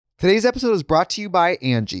Today's episode is brought to you by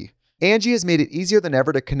Angie. Angie has made it easier than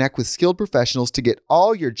ever to connect with skilled professionals to get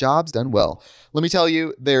all your jobs done well. Let me tell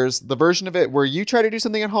you, there's the version of it where you try to do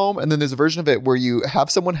something at home, and then there's a version of it where you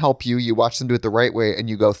have someone help you, you watch them do it the right way, and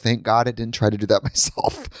you go, thank God I didn't try to do that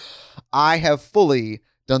myself. I have fully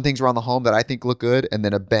done things around the home that I think look good, and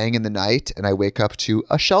then a bang in the night, and I wake up to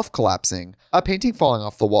a shelf collapsing, a painting falling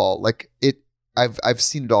off the wall. I've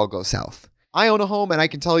seen it all go south. I own a home, and I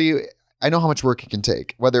can tell you, I know how much work it can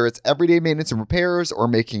take. Whether it's everyday maintenance and repairs or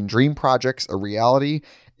making dream projects a reality,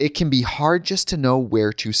 it can be hard just to know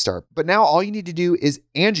where to start. But now all you need to do is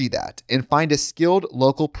Angie that and find a skilled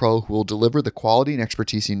local pro who will deliver the quality and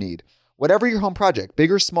expertise you need. Whatever your home project,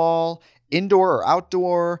 big or small, indoor or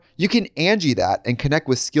outdoor, you can Angie that and connect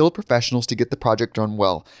with skilled professionals to get the project done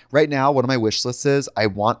well. Right now, one of my wish lists is I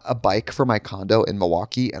want a bike for my condo in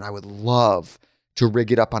Milwaukee, and I would love to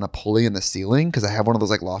rig it up on a pulley in the ceiling because I have one of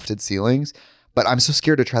those lofted ceilings, but I'm so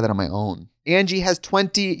scared to try that on my own. Angie has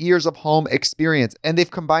 20 years of home experience, and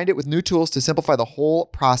they've combined it with new tools to simplify the whole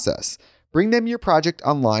process. Bring them your project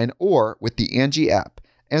online or with the Angie app.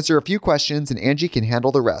 Answer a few questions and Angie can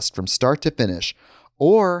handle the rest from start to finish,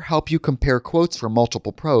 or help you compare quotes from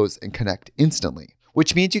multiple pros and connect instantly,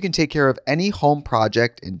 which means you can take care of any home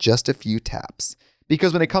project in just a few taps.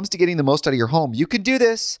 Because when it comes to getting the most out of your home, you can do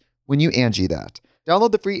this when you Angie that.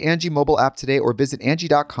 Download the free Angie mobile app today or visit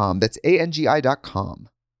Angie.com. That's ANGI.com.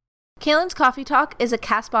 Kaylin's Coffee Talk is a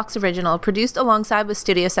CastBox original produced alongside with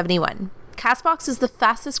Studio 71. CastBox is the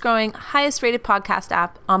fastest growing, highest rated podcast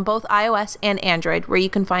app on both iOS and Android, where you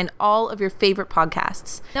can find all of your favorite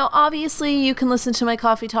podcasts. Now, obviously, you can listen to my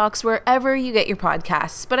Coffee Talks wherever you get your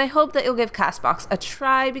podcasts, but I hope that you'll give CastBox a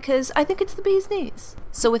try because I think it's the bee's knees.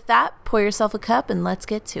 So with that, pour yourself a cup and let's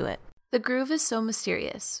get to it. The groove is so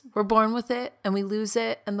mysterious. We're born with it, and we lose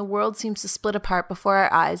it, and the world seems to split apart before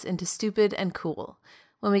our eyes into stupid and cool.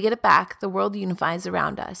 When we get it back, the world unifies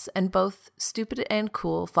around us, and both stupid and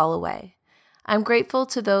cool fall away. I'm grateful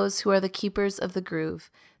to those who are the keepers of the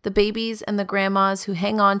groove, the babies and the grandmas who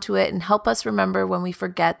hang on to it and help us remember when we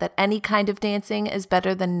forget that any kind of dancing is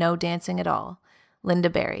better than no dancing at all. Linda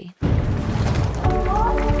Berry.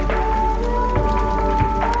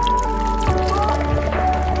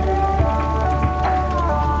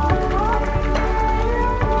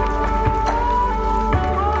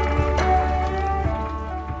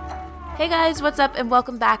 Hey guys, what's up and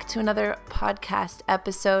welcome back to another podcast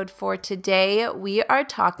episode. For today, we are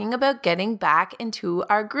talking about getting back into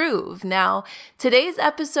our groove. Now, today's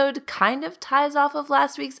episode kind of ties off of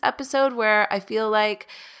last week's episode where I feel like,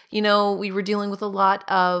 we were dealing with a lot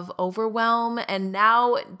of overwhelm, and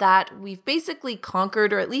now that we've basically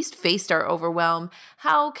conquered or at least faced our overwhelm,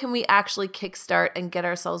 how can we actually kickstart and get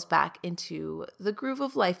ourselves back into the groove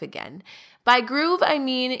of life again? By groove, I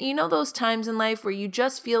mean, those times in life where you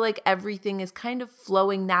just feel like everything is kind of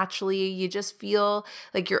flowing naturally. You just feel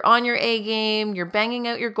like you're on your A game, you're banging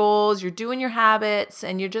out your goals, you're doing your habits,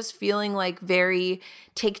 and you're just feeling like very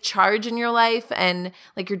take charge in your life and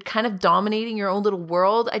like you're kind of dominating your own little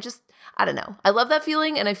world. I don't know. I love that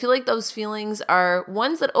feeling, and I feel like those feelings are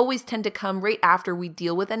ones that always tend to come right after we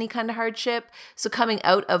deal with any kind of hardship. So coming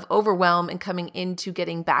out of overwhelm and coming into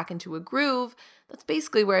getting back into a groove, that's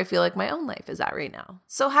basically where I feel like my own life is at right now.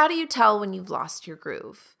 So how do you tell when you've lost your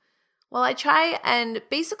groove? Well, I try and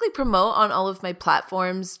basically promote on all of my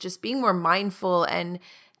platforms, just being more mindful and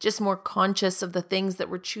just more conscious of the things that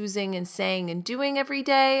we're choosing and saying and doing every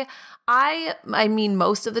day. I mean,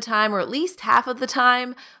 most of the time, or at least half of the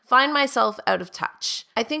time, find myself out of touch.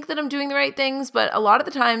 I think that I'm doing the right things, but a lot of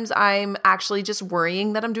the times I'm actually just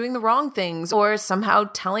worrying that I'm doing the wrong things, or somehow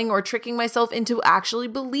telling or tricking myself into actually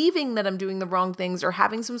believing that I'm doing the wrong things, or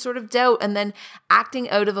having some sort of doubt and then acting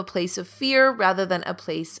out of a place of fear rather than a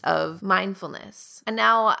place of mindfulness. And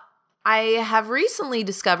now I have recently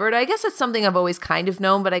discovered, I guess it's something I've always kind of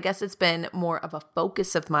known, but I guess it's been more of a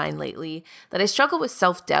focus of mine lately, that I struggle with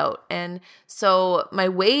self-doubt. And so my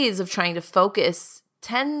ways of trying to focus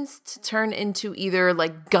tends to turn into either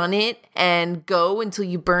like gun it and go until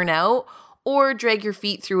you burn out, or drag your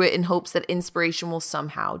feet through it in hopes that inspiration will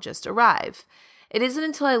somehow just arrive. It isn't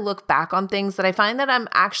until I look back on things that I find that I'm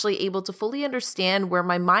actually able to fully understand where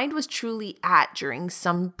my mind was truly at during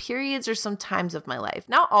some periods or some times of my life.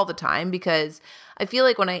 Not all the time, because I feel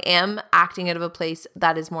like when I am acting out of a place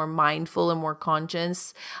that is more mindful and more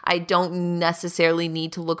conscious, I don't necessarily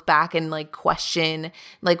need to look back and like question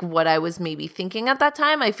like what I was maybe thinking at that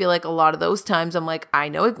time. I feel like a lot of those times I'm like, I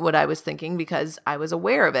know what I was thinking because I was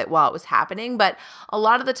aware of it while it was happening. But a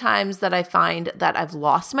lot of the times that I find that I've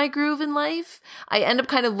lost my groove in life, I end up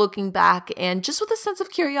kind of looking back and just with a sense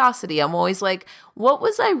of curiosity, I'm always like, what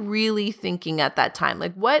was I really thinking at that time?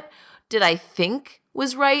 Like, what did I think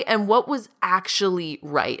was right and what was actually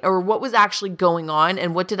right, or what was actually going on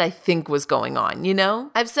and what did I think was going on, you know?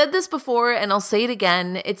 I've said this before and I'll say it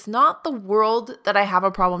again. It's not the world that I have a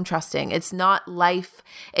problem trusting. It's not life.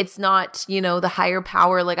 It's not, the higher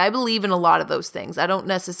power. Like, I believe in a lot of those things. I don't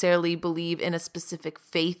necessarily believe in a specific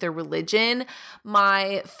faith or religion.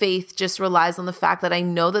 My faith just relies on the fact that I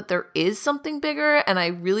know that there is something bigger and I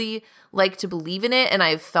really like to believe in it. And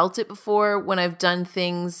I've felt it before when I've done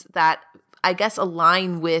things that I guess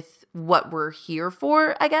align with what we're here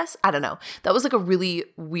for, I guess. I don't know. That was like a really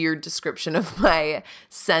weird description of my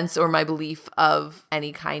sense or my belief of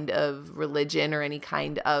any kind of religion or any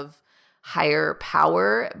kind of higher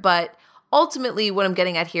power. But ultimately what I'm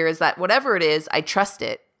getting at here is that whatever it is, I trust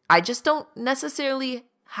it. I just don't necessarily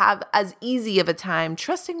have as easy of a time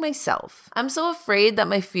trusting myself. I'm so afraid that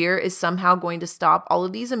my fear is somehow going to stop all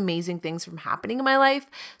of these amazing things from happening in my life.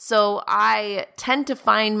 So I tend to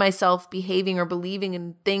find myself behaving or believing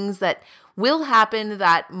in things that will happen,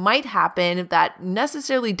 that might happen, that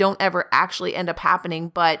necessarily don't ever actually end up happening,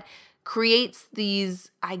 but creates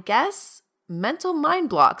these, I guess, mental mind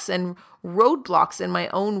blocks and roadblocks in my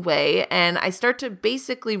own way. And I start to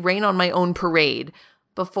basically rain on my own parade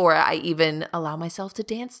before I even allow myself to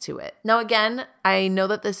dance to it. Now, again, I know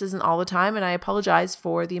that this isn't all the time, and I apologize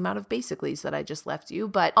for the amount of basicallys that I just left you,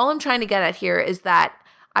 but all I'm trying to get at here is that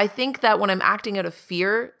I think that when I'm acting out of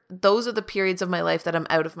fear, those are the periods of my life that I'm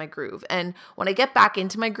out of my groove. And when I get back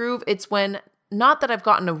into my groove, it's when not that I've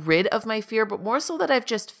gotten rid of my fear, but more so that I've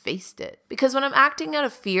just faced it. Because when I'm acting out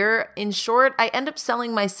of fear, in short, I end up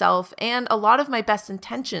selling myself and a lot of my best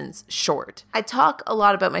intentions short. I talk a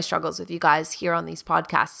lot about my struggles with you guys here on these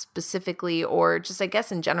podcasts specifically, or just I guess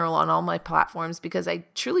in general on all my platforms, because I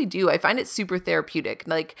truly do. I find it super therapeutic.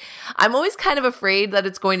 Like, I'm always kind of afraid that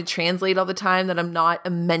it's going to translate all the time, that I'm not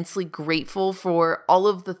immensely grateful for all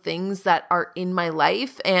of the things that are in my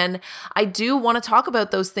life. And I do want to talk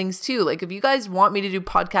about those things too. Like, if you guys want me to do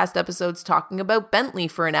podcast episodes talking about Bentley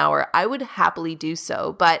for an hour, I would happily do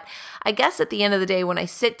so. But I guess at the end of the day, when I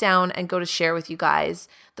sit down and go to share with you guys,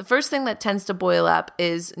 the first thing that tends to boil up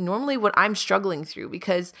is normally what I'm struggling through,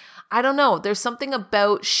 because I don't know, there's something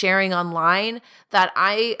about sharing online that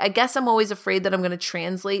I guess I'm always afraid that I'm going to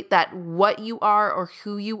translate that what you are or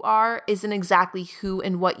who you are isn't exactly who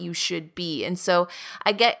and what you should be. And so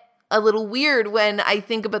I get a little weird when I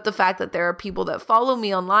think about the fact that there are people that follow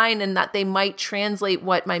me online and that they might translate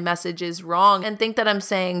what my message is wrong and think that I'm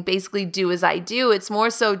saying basically do as I do. It's more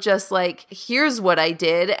so just like, here's what I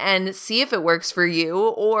did and see if it works for you,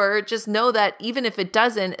 or just know that even if it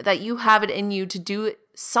doesn't, that you have it in you to do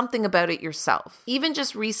something about it yourself. Even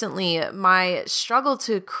just recently, my struggle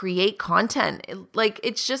to create content,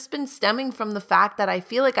 it's just been stemming from the fact that I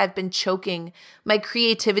feel like I've been choking my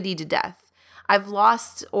creativity to death. I've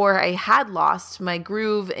lost, or I had lost, my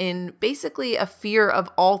groove in basically a fear of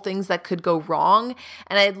all things that could go wrong.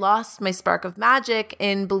 And I had lost my spark of magic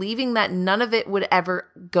in believing that none of it would ever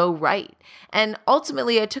go right. And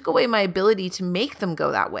ultimately, I took away my ability to make them go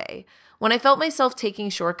that way. When I felt myself taking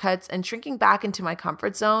shortcuts and shrinking back into my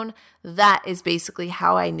comfort zone, that is basically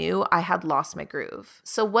how I knew I had lost my groove.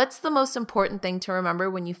 So what's the most important thing to remember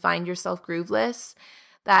when you find yourself grooveless?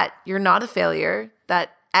 That you're not a failure,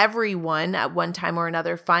 that everyone at one time or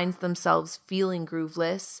another finds themselves feeling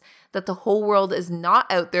grooveless, that the whole world is not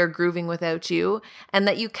out there grooving without you, and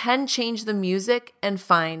that you can change the music and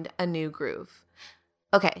find a new groove.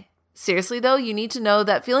 Okay, seriously though, you need to know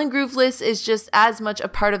that feeling grooveless is just as much a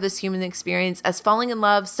part of this human experience as falling in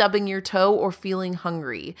love, stubbing your toe, or feeling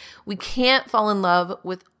hungry. We can't fall in love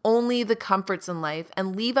with only the comforts in life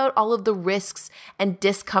and leave out all of the risks and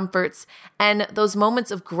discomforts and those moments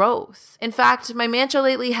of growth. In fact, my mantra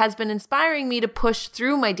lately has been inspiring me to push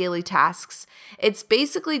through my daily tasks. It's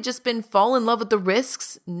basically just been fall in love with the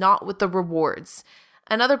risks, not with the rewards.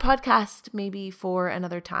 Another podcast maybe for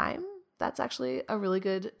another time. That's actually a really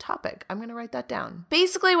good topic. I'm going to write that down.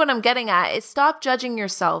 Basically, what I'm getting at is stop judging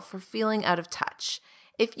yourself for feeling out of touch.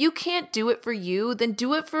 If you can't do it for you, then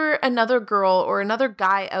do it for another girl or another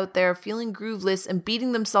guy out there feeling grooveless and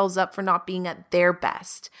beating themselves up for not being at their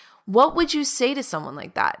best. What would you say to someone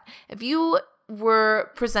like that? If you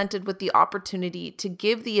were presented with the opportunity to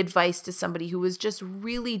give the advice to somebody who was just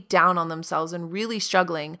really down on themselves and really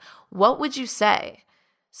struggling, what would you say?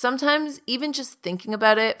 Sometimes even just thinking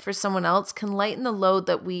about it for someone else can lighten the load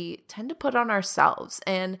that we tend to put on ourselves.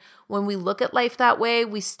 And when we look at life that way,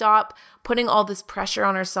 we stop putting all this pressure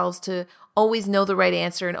on ourselves to always know the right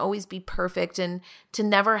answer and always be perfect and to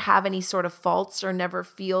never have any sort of faults or never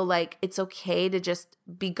feel like it's okay to just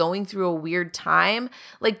be going through a weird time.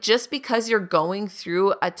 Like just because you're going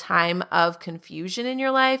through a time of confusion in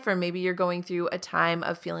your life, or maybe you're going through a time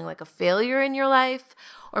of feeling like a failure in your life,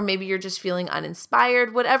 or maybe you're just feeling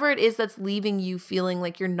uninspired, whatever it is that's leaving you feeling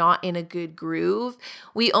like you're not in a good groove,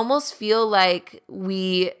 we almost feel like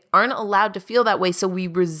we aren't allowed to feel that way. So we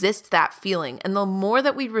resist that feeling. And the more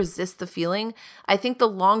that we resist the feeling, I think the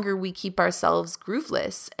longer we keep ourselves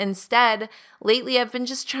grooveless. Instead, lately I've been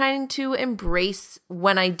just trying to embrace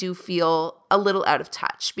when I do feel a little out of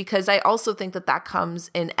touch, because I also think that that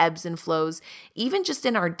comes in ebbs and flows, even just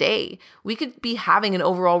in our day. We could be having an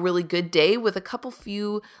overall really good day with a couple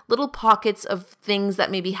few little pockets of things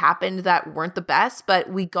that maybe happened that weren't the best, but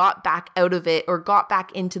we got back out of it or got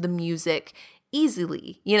back into the music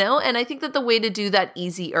easily, you know? And I think that the way to do that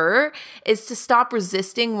easier is to stop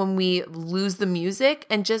resisting when we lose the music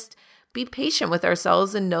and just be patient with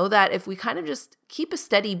ourselves and know that if we kind of just keep a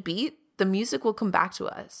steady beat, the music will come back to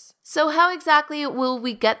us. So how exactly will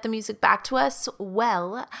we get the music back to us?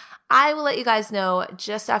 Well, I will let you guys know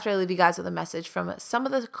just after I leave you guys with a message from some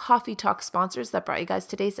of the Coffee Talk sponsors that brought you guys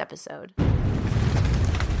today's episode.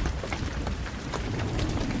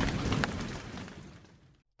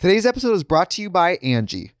 Today's episode is brought to you by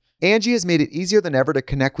Angie. Angie has made it easier than ever to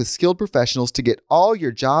connect with skilled professionals to get all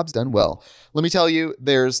your jobs done well. Let me tell you,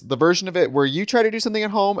 there's the version of it where you try to do something at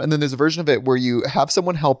home, and then there's a version of it where you have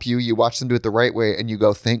someone help you, you watch them do it the right way, and you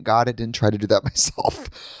go, thank God I didn't try to do that myself.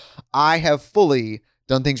 I have fully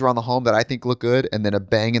done things around the home that I think look good, and then a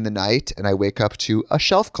bang in the night, and I wake up to a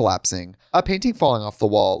shelf collapsing, a painting falling off the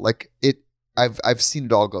wall. I've seen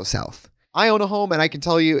it all go south. I own a home, and I can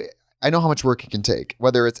tell you, I know how much work it can take.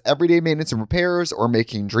 Whether it's everyday maintenance and repairs or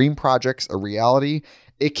making dream projects a reality,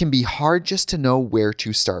 it can be hard just to know where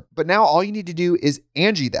to start. But now all you need to do is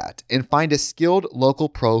Angie that and find a skilled local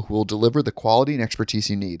pro who will deliver the quality and expertise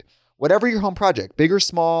you need. Whatever your home project, big or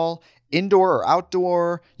small, indoor or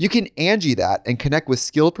outdoor, you can Angie that and connect with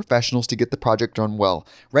skilled professionals to get the project done well.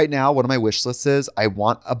 Right now, one of my wish lists is I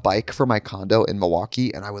want a bike for my condo in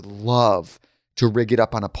Milwaukee, and I would love to rig it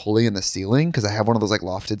up on a pulley in the ceiling because I have one of those like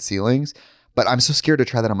lofted ceilings, but I'm so scared to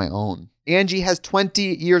try that on my own. Angie has 20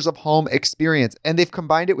 years of home experience, and they've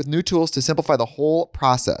combined it with new tools to simplify the whole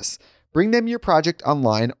process. Bring them your project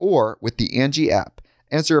online or with the Angie app.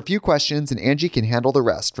 Answer a few questions and Angie can handle the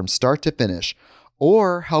rest from start to finish,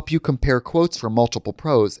 or help you compare quotes from multiple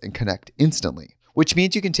pros and connect instantly, which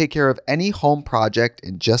means you can take care of any home project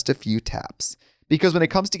in just a few taps. Because when it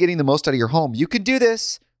comes to getting the most out of your home, you can do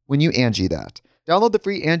this when you Angie that. Download the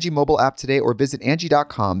free Angie mobile app today or visit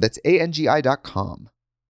Angie.com. That's ANGI.com.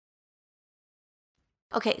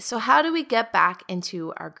 Okay, so how do we get back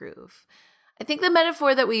into our groove? I think the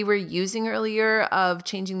metaphor that we were using earlier of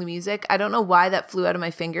changing the music, I don't know why that flew out of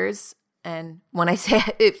my fingers. And when I say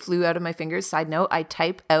it flew out of my fingers, side note, I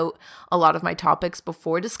type out a lot of my topics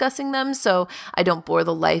before discussing them, so I don't bore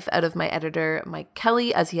the life out of my editor, Mike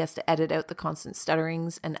Kelly, as he has to edit out the constant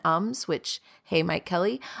stutterings and ums, which, hey, Mike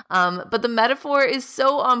Kelly. But the metaphor is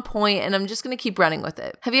so on point, and I'm just going to keep running with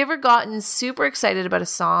it. Have you ever gotten super excited about a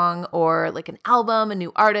song or like an album, a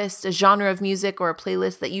new artist, a genre of music, or a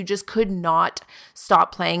playlist that you just could not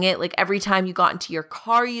stop playing it? Like every time you got into your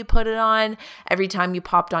car, you put it on. Every time you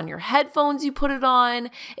popped on your headphones, you put it on.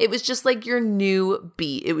 It was just like your new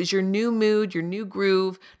beat. It was your new mood, your new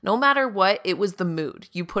groove. No matter what, it was the mood.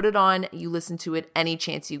 You put it on, you listen to it any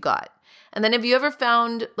chance you got. And then have you ever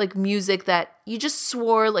found like music that you just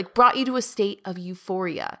swore like brought you to a state of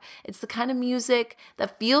euphoria? It's the kind of music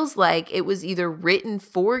that feels like it was either written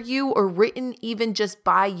for you or written even just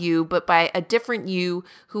by you, but by a different you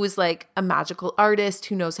who is like a magical artist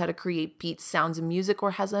who knows how to create beats, sounds, and music,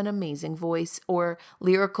 or has an amazing voice or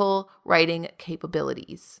lyrical writing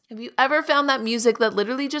capabilities. Have you ever found that music that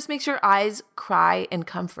literally just makes your eyes cry in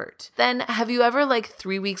comfort? Then have you ever like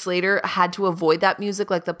 3 weeks later had to avoid that music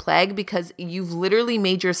like the plague because you've literally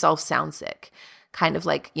made yourself sound sick? Kind of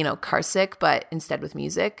like, car sick, but instead with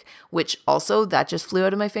music, which also that just flew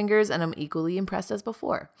out of my fingers and I'm equally impressed as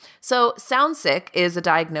before. So sound sick is a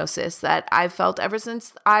diagnosis that I've felt ever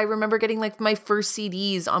since I remember getting like my first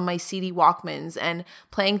CDs on my CD Walkmans and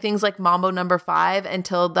playing things like Mambo No. 5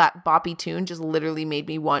 until that boppy tune just literally made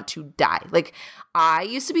me want to die. Like I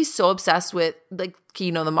used to be so obsessed with like,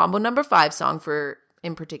 the Mambo No. 5 song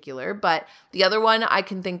in particular, but the other one I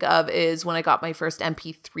can think of is when I got my first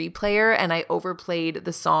MP3 player and I overplayed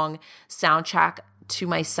the song Soundtrack to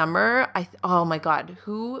My Summer. Oh my God,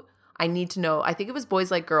 I need to know. I think it was Boys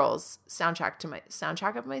Like Girls, soundtrack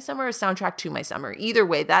of my summer, or soundtrack to my summer. Either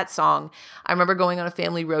way, that song, I remember going on a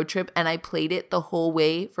family road trip and I played it the whole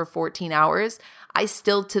way for 14 hours. I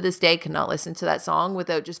still to this day cannot listen to that song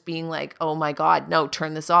without just being like, oh my God, no,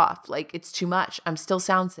 turn this off. Like, it's too much. I'm still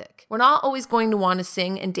sound sick. We're not always going to want to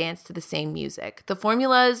sing and dance to the same music. The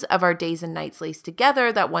formulas of our days and nights laced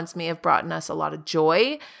together that once may have brought us a lot of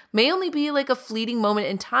joy may only be like a fleeting moment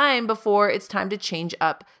in time before it's time to change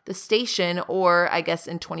up the station, or I guess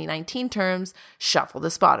in 2019 terms, shuffle the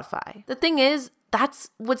Spotify. The thing is, that's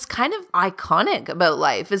what's kind of iconic about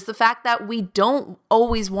life, is the fact that we don't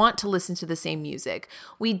always want to listen to the same music.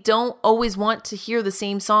 We don't always want to hear the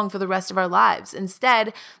same song for the rest of our lives.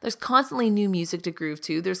 Instead, there's constantly new music to groove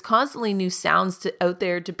to. There's constantly new sounds out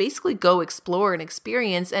there to basically go explore and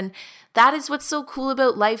experience. And that is what's so cool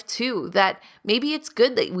about life too, that maybe it's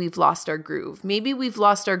good that we've lost our groove. Maybe we've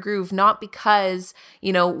lost our groove not because,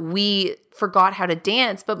 we forgot how to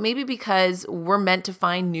dance, but maybe because we're meant to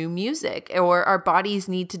find new music, or our bodies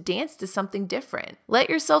need to dance to something different. Let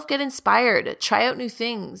yourself get inspired, try out new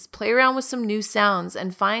things, play around with some new sounds,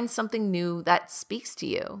 and find something new that speaks to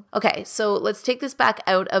you. Okay, so let's take this back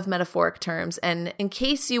out of metaphoric terms, and in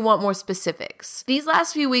case you want more specifics. These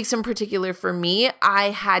last few weeks in particular for me,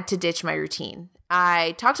 I had to ditch my routine.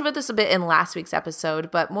 I talked about this a bit in last week's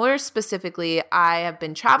episode, but more specifically, I have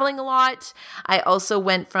been traveling a lot. I also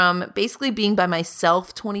went from basically being by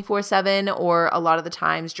myself 24/7, or a lot of the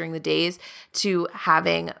times during the days, to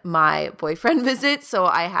having my boyfriend visit. So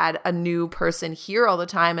I had a new person here all the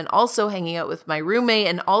time, and also hanging out with my roommate,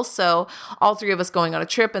 and also all three of us going on a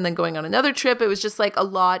trip and then going on another trip. It was just like a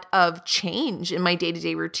lot of change in my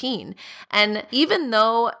day-to-day routine. And even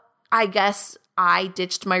though I guess I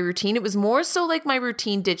ditched my routine, it was more so like my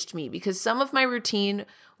routine ditched me, because some of my routine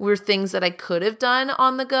were things that I could have done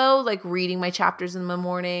on the go, like reading my chapters in the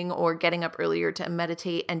morning or getting up earlier to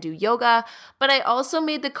meditate and do yoga. But I also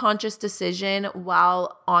made the conscious decision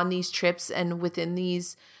while on these trips and within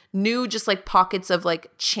these new just like pockets of like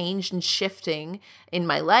change and shifting in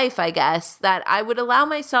my life, I guess, that I would allow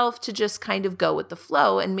myself to just kind of go with the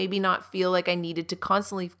flow and maybe not feel like I needed to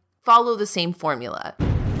constantly follow the same formula.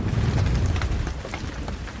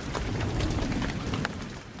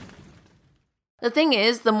 The thing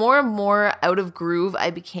is, the more and more out of groove I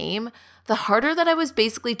became, the harder that I was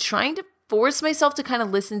basically trying to force myself to kind of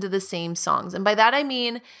listen to the same songs. And by that, I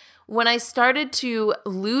mean, when I started to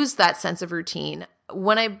lose that sense of routine,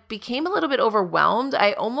 when I became a little bit overwhelmed,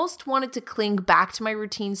 I almost wanted to cling back to my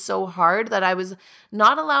routine so hard that I was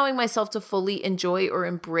not allowing myself to fully enjoy or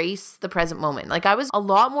embrace the present moment. Like, I was a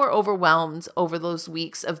lot more overwhelmed over those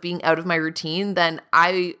weeks of being out of my routine than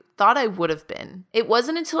I thought I would have been. It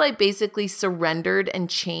wasn't until I basically surrendered and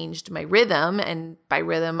changed my rhythm, and by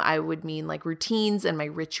rhythm I would mean like routines and my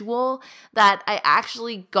ritual, that I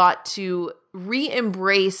actually got to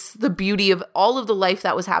re-embrace the beauty of all of the life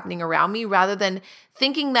that was happening around me, rather than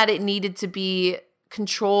thinking that it needed to be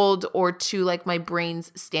controlled or to like my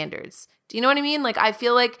brain's standards. Do you know what I mean? Like, I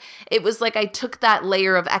feel like it was like I took that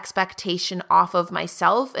layer of expectation off of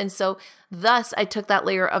myself. And so thus I took that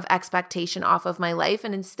layer of expectation off of my life.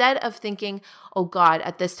 And instead of thinking, oh God,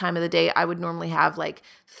 at this time of the day, I would normally have like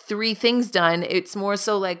 3 things done. It's more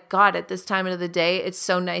so like, God, at this time of the day, it's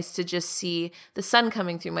so nice to just see the sun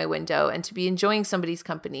coming through my window and to be enjoying somebody's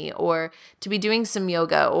company, or to be doing some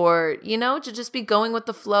yoga, or, to just be going with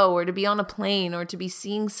the flow, or to be on a plane, or to be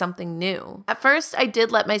seeing something new. At first, I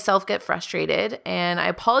did let myself get frustrated, and I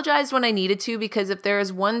apologized when I needed to, because if there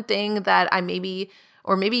is one thing that I maybe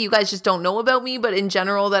you guys just don't know about me, but in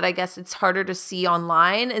general that I guess it's harder to see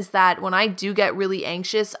online, is that when I do get really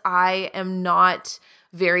anxious, I am not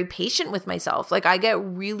very patient with myself. Like, I get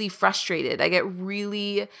really frustrated. I get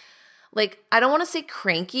really, I don't want to say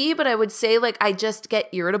cranky, but I would say I just get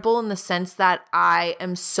irritable in the sense that I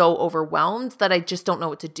am so overwhelmed that I just don't know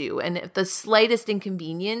what to do. And if the slightest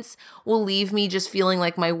inconvenience will leave me just feeling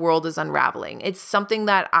like my world is unraveling. It's something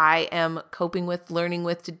that I am coping with, learning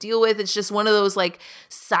with, to deal with. It's just one of those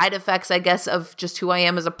side effects, I guess, of just who I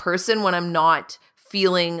am as a person when I'm not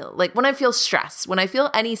feeling when I feel stress, when I feel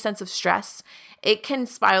any sense of stress, it can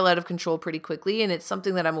spiral out of control pretty quickly. And it's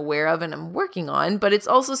something that I'm aware of and I'm working on, but it's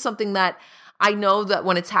also something that I know that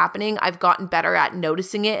when it's happening, I've gotten better at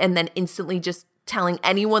noticing it and then instantly just telling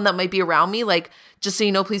anyone that might be around me, just so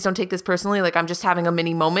you know, please don't take this personally. I'm just having a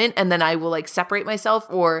mini moment. And then I will separate myself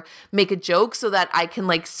or make a joke so that I can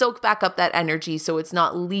soak back up that energy so it's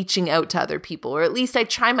not leaching out to other people, or at least I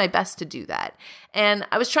try my best to do that. And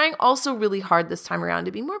I was trying also really hard this time around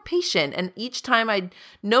to be more patient. And each time I'd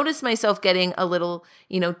notice myself getting a little,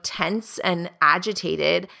 tense and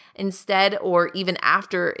agitated instead, or even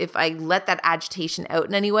after, if I let that agitation out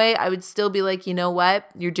in any way, I would still be like, you know what?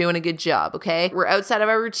 You're doing a good job, okay? We're outside of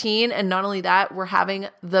our routine. And not only that, we're having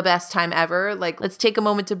the best time ever. Like, let's take a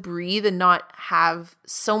moment to breathe and not have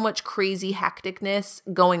so much crazy hecticness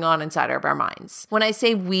going on inside of our minds. When I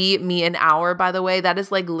say we, me, and our, by the way, that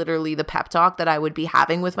is like literally the pep talk that I would be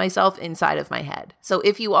having with myself inside of my head. So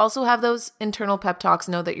if you also have those internal pep talks,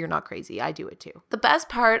 know that you're not crazy. I do it too. The best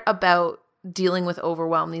part about dealing with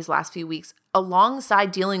overwhelm these last few weeks,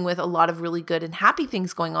 alongside dealing with a lot of really good and happy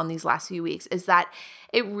things going on these last few weeks, is that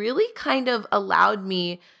it really kind of allowed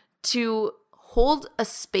me to hold a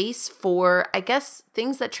space for, I guess,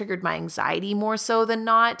 things that triggered my anxiety more so than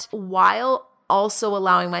not, while also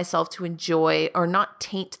allowing myself to enjoy or not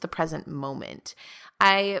taint the present moment.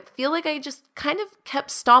 I feel like I just kind of kept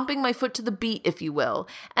stomping my foot to the beat, if you will,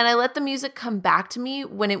 and I let the music come back to me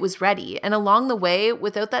when it was ready. And along the way,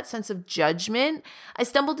 without that sense of judgment, I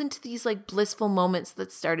stumbled into these like blissful moments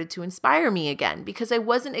that started to inspire me again, because I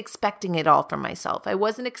wasn't expecting it all from myself. I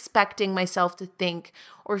wasn't expecting myself to think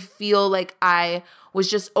or feel like I was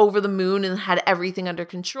just over the moon and had everything under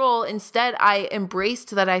control. Instead, I embraced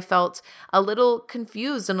that I felt a little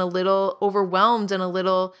confused and a little overwhelmed and a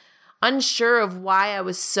little unsure of why I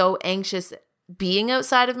was so anxious being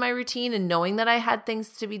outside of my routine and knowing that I had things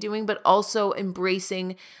to be doing, but also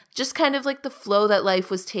embracing just kind of like the flow that life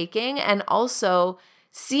was taking, and also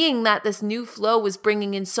seeing that this new flow was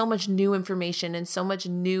bringing in so much new information and so much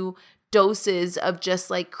new doses of just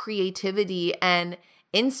like creativity and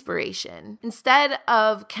inspiration. Instead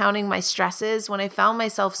of counting my stresses, when I found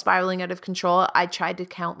myself spiraling out of control, I tried to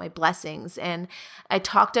count my blessings, and I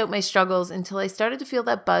talked out my struggles until I started to feel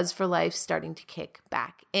that buzz for life starting to kick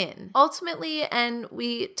back in. Ultimately, and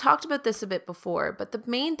we talked about this a bit before, but the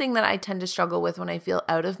main thing that I tend to struggle with when I feel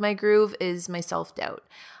out of my groove is my self-doubt.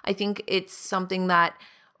 I think it's something that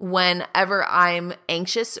whenever I'm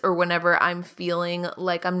anxious or whenever I'm feeling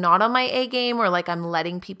like I'm not on my A game or like I'm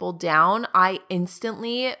letting people down, I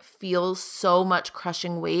instantly feel so much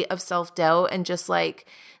crushing weight of self-doubt and just like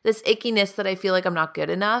this ickiness that I feel like I'm not good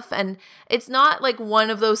enough. And it's not like one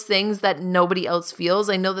of those things that nobody else feels.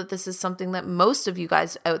 I know that this is something that most of you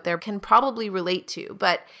guys out there can probably relate to,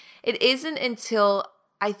 but it isn't until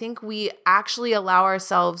I think we actually allow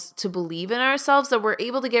ourselves to believe in ourselves that we're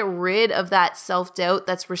able to get rid of that self-doubt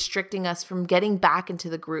that's restricting us from getting back into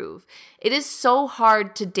the groove. It is so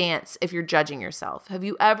hard to dance if you're judging yourself. Have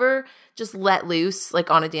you ever just let loose,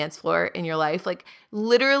 like on a dance floor in your life? Like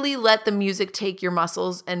literally let the music take your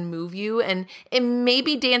muscles and move you. And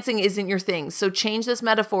maybe dancing isn't your thing. So change this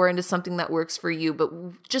metaphor into something that works for you.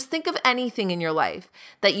 But just think of anything in your life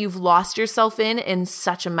that you've lost yourself in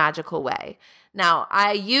such a magical way. Now,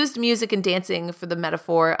 I used music and dancing for the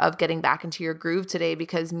metaphor of getting back into your groove today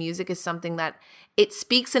because music is something that it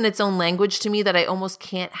speaks in its own language to me that I almost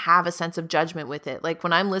can't have a sense of judgment with it. Like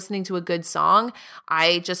when I'm listening to a good song,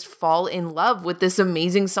 I just fall in love with this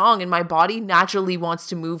amazing song and my body naturally wants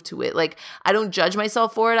to move to it. Like I don't judge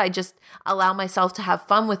myself for it. I just allow myself to have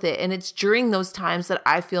fun with it. And it's during those times that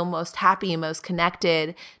I feel most happy and most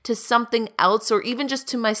connected to something else or even just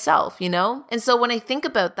to myself, you know? And so when I think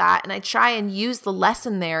about that and I try and use the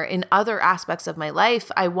lesson there in other aspects of my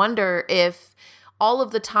life, I wonder if all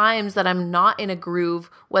of the times that I'm not in a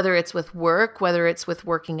groove, whether it's with work, whether it's with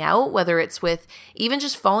working out, whether it's with even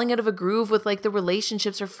just falling out of a groove with like the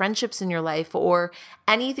relationships or friendships in your life or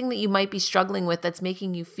anything that you might be struggling with that's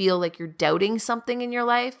making you feel like you're doubting something in your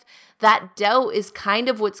life, that doubt is kind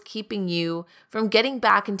of what's keeping you from getting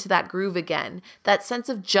back into that groove again. That sense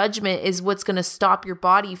of judgment is what's going to stop your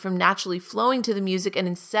body from naturally flowing to the music, and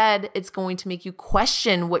instead it's going to make you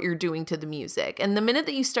question what you're doing to the music. And the minute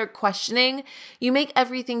that you start questioning, you make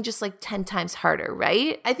everything just like 10 times harder,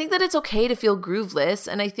 right? I think that it's okay to feel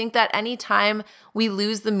grooveless, and I think that anytime we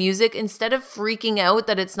lose the music, instead of freaking out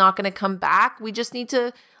that it's not going to come back, we just need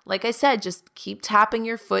to, like I said, just keep tapping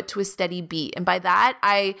your foot to a steady beat. And by that,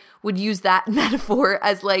 I would use that metaphor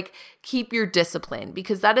as like, keep your discipline,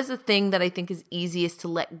 because that is a thing that I think is easiest to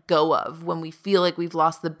let go of when we feel like we've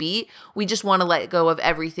lost the beat. We just want to let go of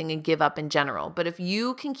everything and give up in general. But if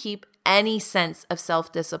you can keep any sense of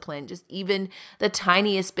self-discipline, just even the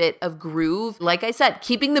tiniest bit of groove, like I said,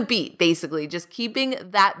 keeping the beat, basically, just keeping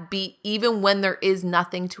that beat even when there is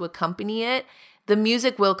nothing to accompany it, the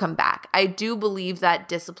music will come back. I do believe that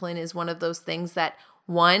discipline is one of those things that,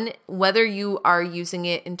 one, whether you are using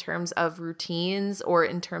it in terms of routines or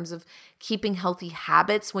in terms of keeping healthy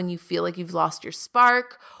habits when you feel like you've lost your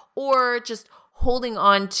spark, or just holding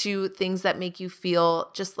on to things that make you feel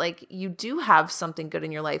just like you do have something good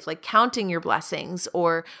in your life, like counting your blessings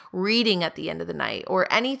or reading at the end of the night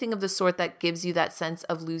or anything of the sort that gives you that sense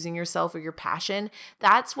of losing yourself or your passion.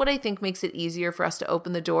 That's what I think makes it easier for us to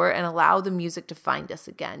open the door and allow the music to find us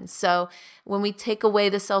again. So when we take away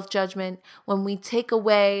the self-judgment, when we take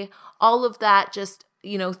away all of that, just,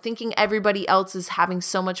 thinking everybody else is having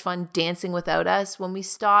so much fun dancing without us, when we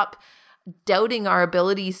stop doubting our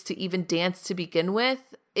abilities to even dance to begin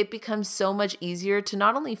with, it becomes so much easier to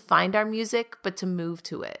not only find our music, but to move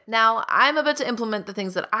to it. Now, I'm about to implement the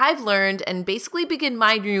things that I've learned and basically begin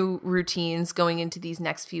my new routines going into these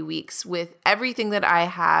next few weeks with everything that I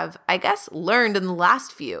have, I guess, learned in the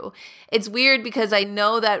last few. It's weird because I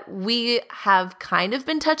know that we have kind of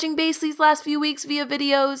been touching base these last few weeks via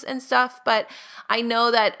videos and stuff, but I know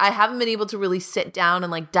that I haven't been able to really sit down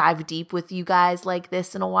and dive deep with you guys like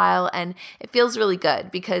this in a while, and it feels really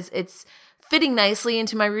good because it's fitting nicely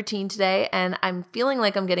into my routine today, and I'm feeling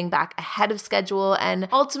like I'm getting back ahead of schedule, and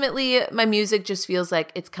ultimately my music just feels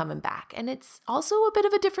like it's coming back. And it's also a bit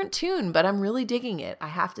of a different tune, but I'm really digging it, I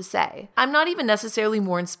have to say. I'm not even necessarily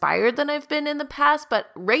more inspired than I've been in the past,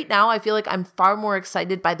 but right now I feel like I'm far more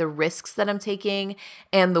excited by the risks that I'm taking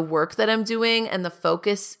and the work that I'm doing and the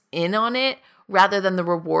focus in on it, rather than the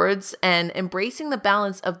rewards, and embracing the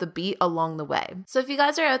balance of the beat along the way. So if you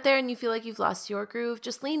guys are out there and you feel like you've lost your groove,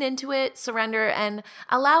 just lean into it, surrender, and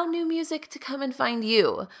allow new music to come and find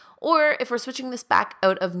you. Or if we're switching this back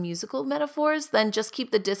out of musical metaphors, then just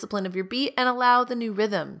keep the discipline of your beat and allow the new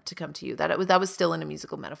rhythm to come to you. That was still in a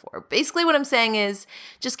musical metaphor. Basically what I'm saying is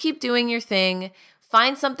just keep doing your thing,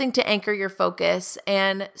 find something to anchor your focus,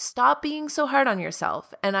 and stop being so hard on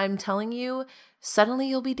yourself. And I'm telling you, suddenly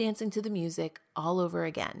you'll be dancing to the music all over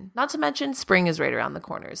again. Not to mention spring is right around the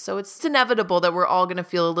corner, so it's inevitable that we're all going to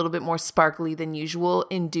feel a little bit more sparkly than usual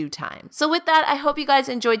in due time. So with that, I hope you guys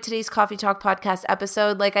enjoyed today's Coffee Talk podcast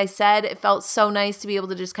episode. Like I said, it felt so nice to be able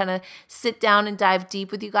to just kind of sit down and dive deep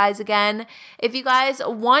with you guys again. If you guys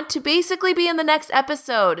want to basically be in the next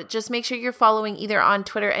episode, just make sure you're following either on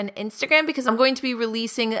Twitter and Instagram, because I'm going to be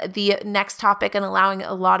releasing the next topic and allowing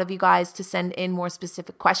a lot of you guys to send in more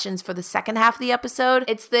specific questions for the second half of the episode.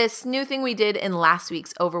 It's this new thing we did in last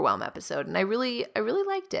week's Overwhelm episode, and I really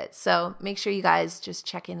liked it. So make sure you guys just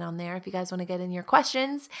check in on there if you guys want to get in your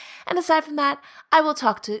questions. And aside from that, I will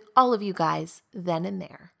talk to all of you guys then and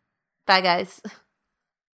there. Bye, guys.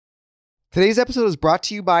 Today's episode is brought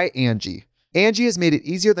to you by Angie. Angie has made it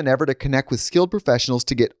easier than ever to connect with skilled professionals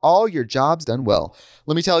to get all your jobs done well.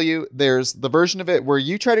 Let me tell you, there's the version of it where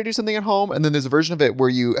you try to do something at home, and then there's a version of it where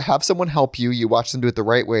you have someone help you, you watch them do it the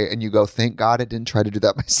right way, and you go, thank God I didn't try to do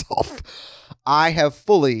that myself. I have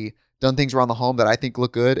fully done things around the home that I think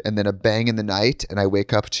look good, and then a bang in the night, and I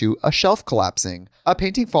wake up to a shelf collapsing, a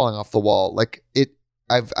painting falling off the wall.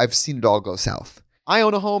 I've seen it all go south. I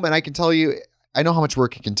own a home, and I can tell you, I know how much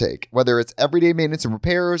work it can take. Whether it's everyday maintenance and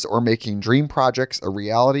repairs or making dream projects a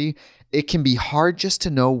reality, it can be hard just to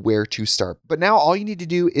know where to start. But now all you need to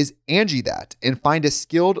do is Angie that and find a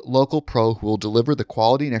skilled local pro who will deliver the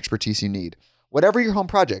quality and expertise you need. Whatever your home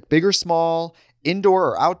project, big or small, indoor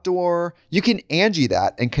or outdoor, you can Angie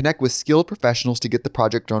that and connect with skilled professionals to get the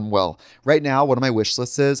project done well. Right now, one of my wish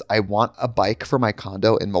lists is I want a bike for my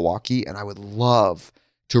condo in Milwaukee, and I would love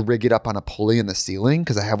to rig it up on a pulley in the ceiling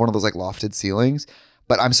because I have one of those lofted ceilings,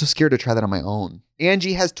 but I'm so scared to try that on my own.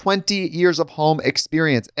 Angie has 20 years of home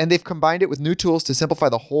experience, and they've combined it with new tools to simplify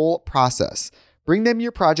the whole process. Bring them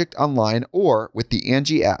your project online or with the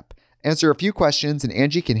Angie app. Answer a few questions and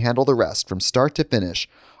Angie can handle the rest from start to finish,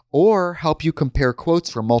 or help you compare quotes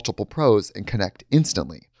from multiple pros and connect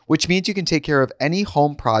instantly, which means you can take care of any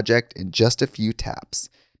home project in just a few taps.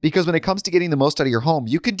 Because when it comes to getting the most out of your home,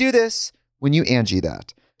 you can do this when you Angie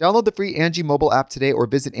that. Download the free Angie mobile app today or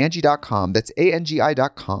visit Angie.com. That's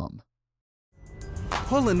ANGI.com.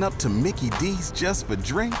 Pulling up to Mickey D's just for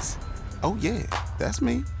drinks? Oh yeah, that's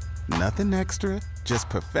me. Nothing extra, just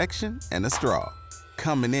perfection and a straw.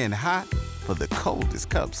 Coming in hot for the coldest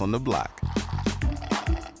cups on the block.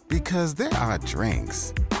 Because there are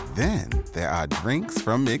drinks. Then there are drinks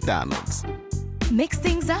from McDonald's. Mix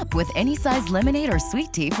things up with any size lemonade or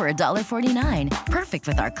sweet tea for $1.49. Perfect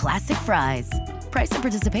with our classic fries. Price and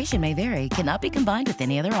participation may vary. Cannot be combined with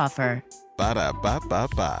any other offer.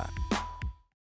 Ba-da-ba-ba-ba.